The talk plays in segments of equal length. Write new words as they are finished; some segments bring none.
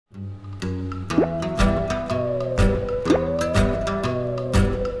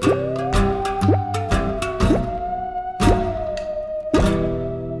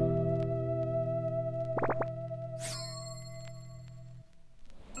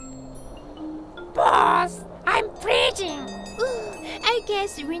Boss, I'm freezing. I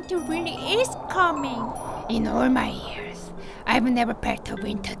guess winter really is coming. In all my years, I've never felt a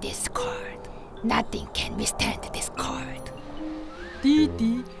winter this cold. Nothing can withstand this cold.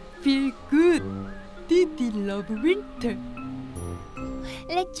 Didi feel good. Didi love winter.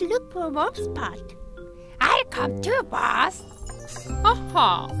 Let's look for a warm spot. I'll come too, boss.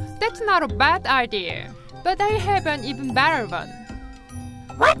 That's not a bad idea. But I have an even better one.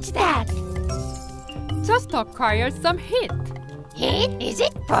 What's that? Just acquire some heat. Heat? Is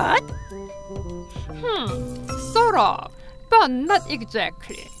it food? Sort of, but not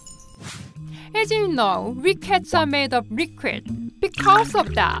exactly. As you know, we cats are made of liquid. Because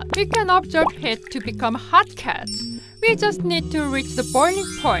of that, we can absorb heat to become hot cats. We just need to reach the boiling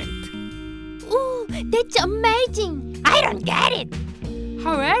point. Ooh, that's amazing! I don't get it.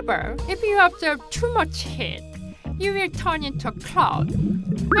 However, if you absorb too much heat, you will turn into a cloud.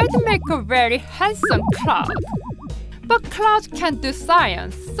 I'd make a very handsome cloud. But clouds can't do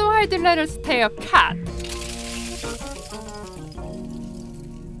science, so I'd rather stay a cat.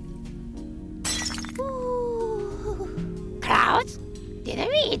 Ooh. Clouds? Didn't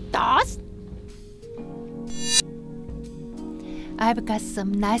we eat those? I've got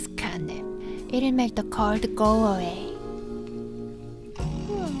some nice catnip. It'll make the cold go away.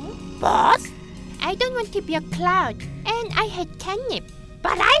 Boss? I don't want to be a cloud, and I hate catnip.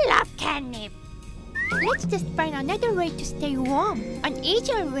 But I love catnip. Let's just find another way to stay warm, an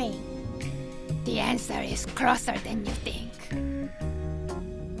easier way. The answer is closer than you think.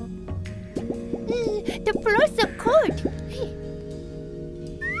 The floor's so cold.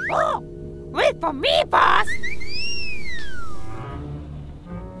 Oh, wait for me, boss.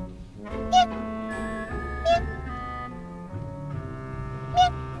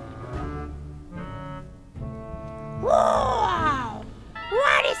 Wow!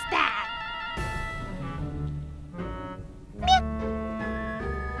 What is that?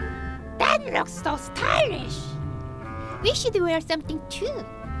 That looks so stylish. We should wear something too.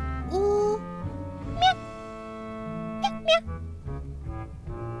 Ooh. Meow. Meow, meow.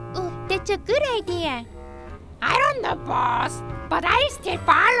 Oh, that's a good idea. I don't know, boss, but I'll still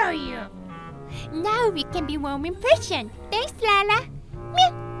follow you. Now we can be warm in person. Thanks, Lala.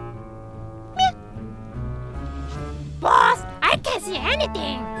 Meow. Meow. Boss, I can't see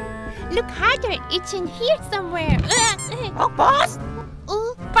anything. Look harder. It's in here somewhere. Oh, boss?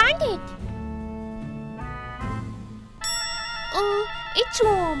 Oh, found it. Oh, it's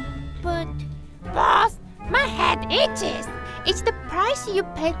warm, but... Boss, my head itches. It's the price you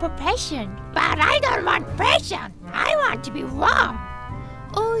pay for passion. But I don't want passion. I want to be warm.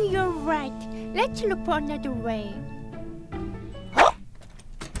 Oh, you're right. Let's look for another way. Huh?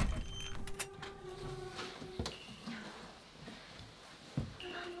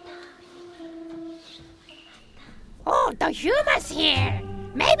 Oh, the human's here.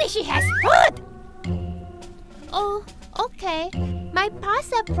 Maybe she has food. Oh, okay. My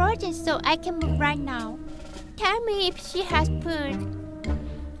paws are frozen, so I can move right now. Tell me if she has food.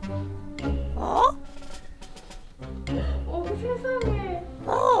 Oh? 세상에.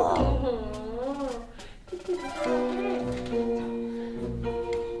 Oh.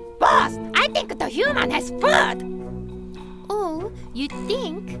 Boss, I think the human has food. Oh, you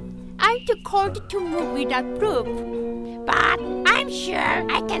think? I'm too cold to move without proof. But I'm sure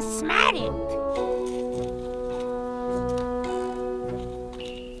I can smell it.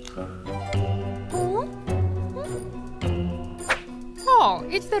 Oh? Oh,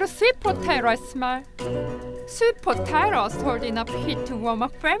 is that a sweet potato I smell? Sweet potatoes hold enough heat to warm a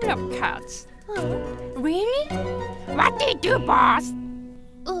family of cats. Really? What do you do, boss?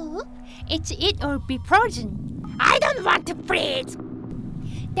 Oh, it's eat or be frozen. I don't want to freeze.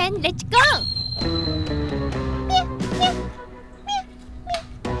 Then let's go. Meow, meow, meow, meow.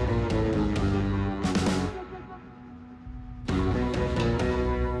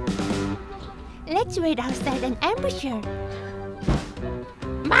 Let's wait outside and ambush her.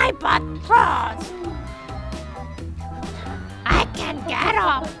 My butt froze. I can't get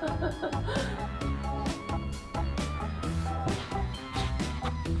up.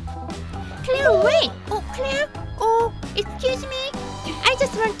 Claire, wait! Oh, Claire! Oh, excuse me. I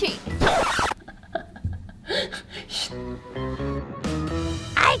just want to...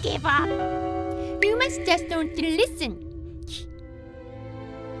 I give up. You must just don't listen.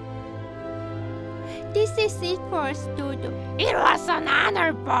 This is it for us, Dodo. It was an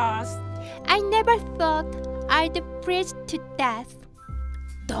honor, boss. I never thought I'd freeze to death.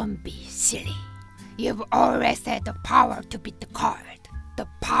 Don't be silly. You've always had the power to beat the cold. The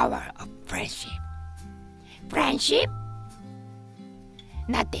power of friendship. Friendship?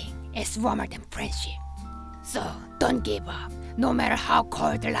 Nothing is warmer than friendship. So don't give up, no matter how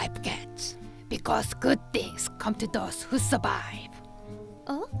cold life gets. Because good things come to those who survive.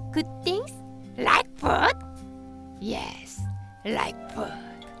 Oh, good things? Like food? Yes, like food.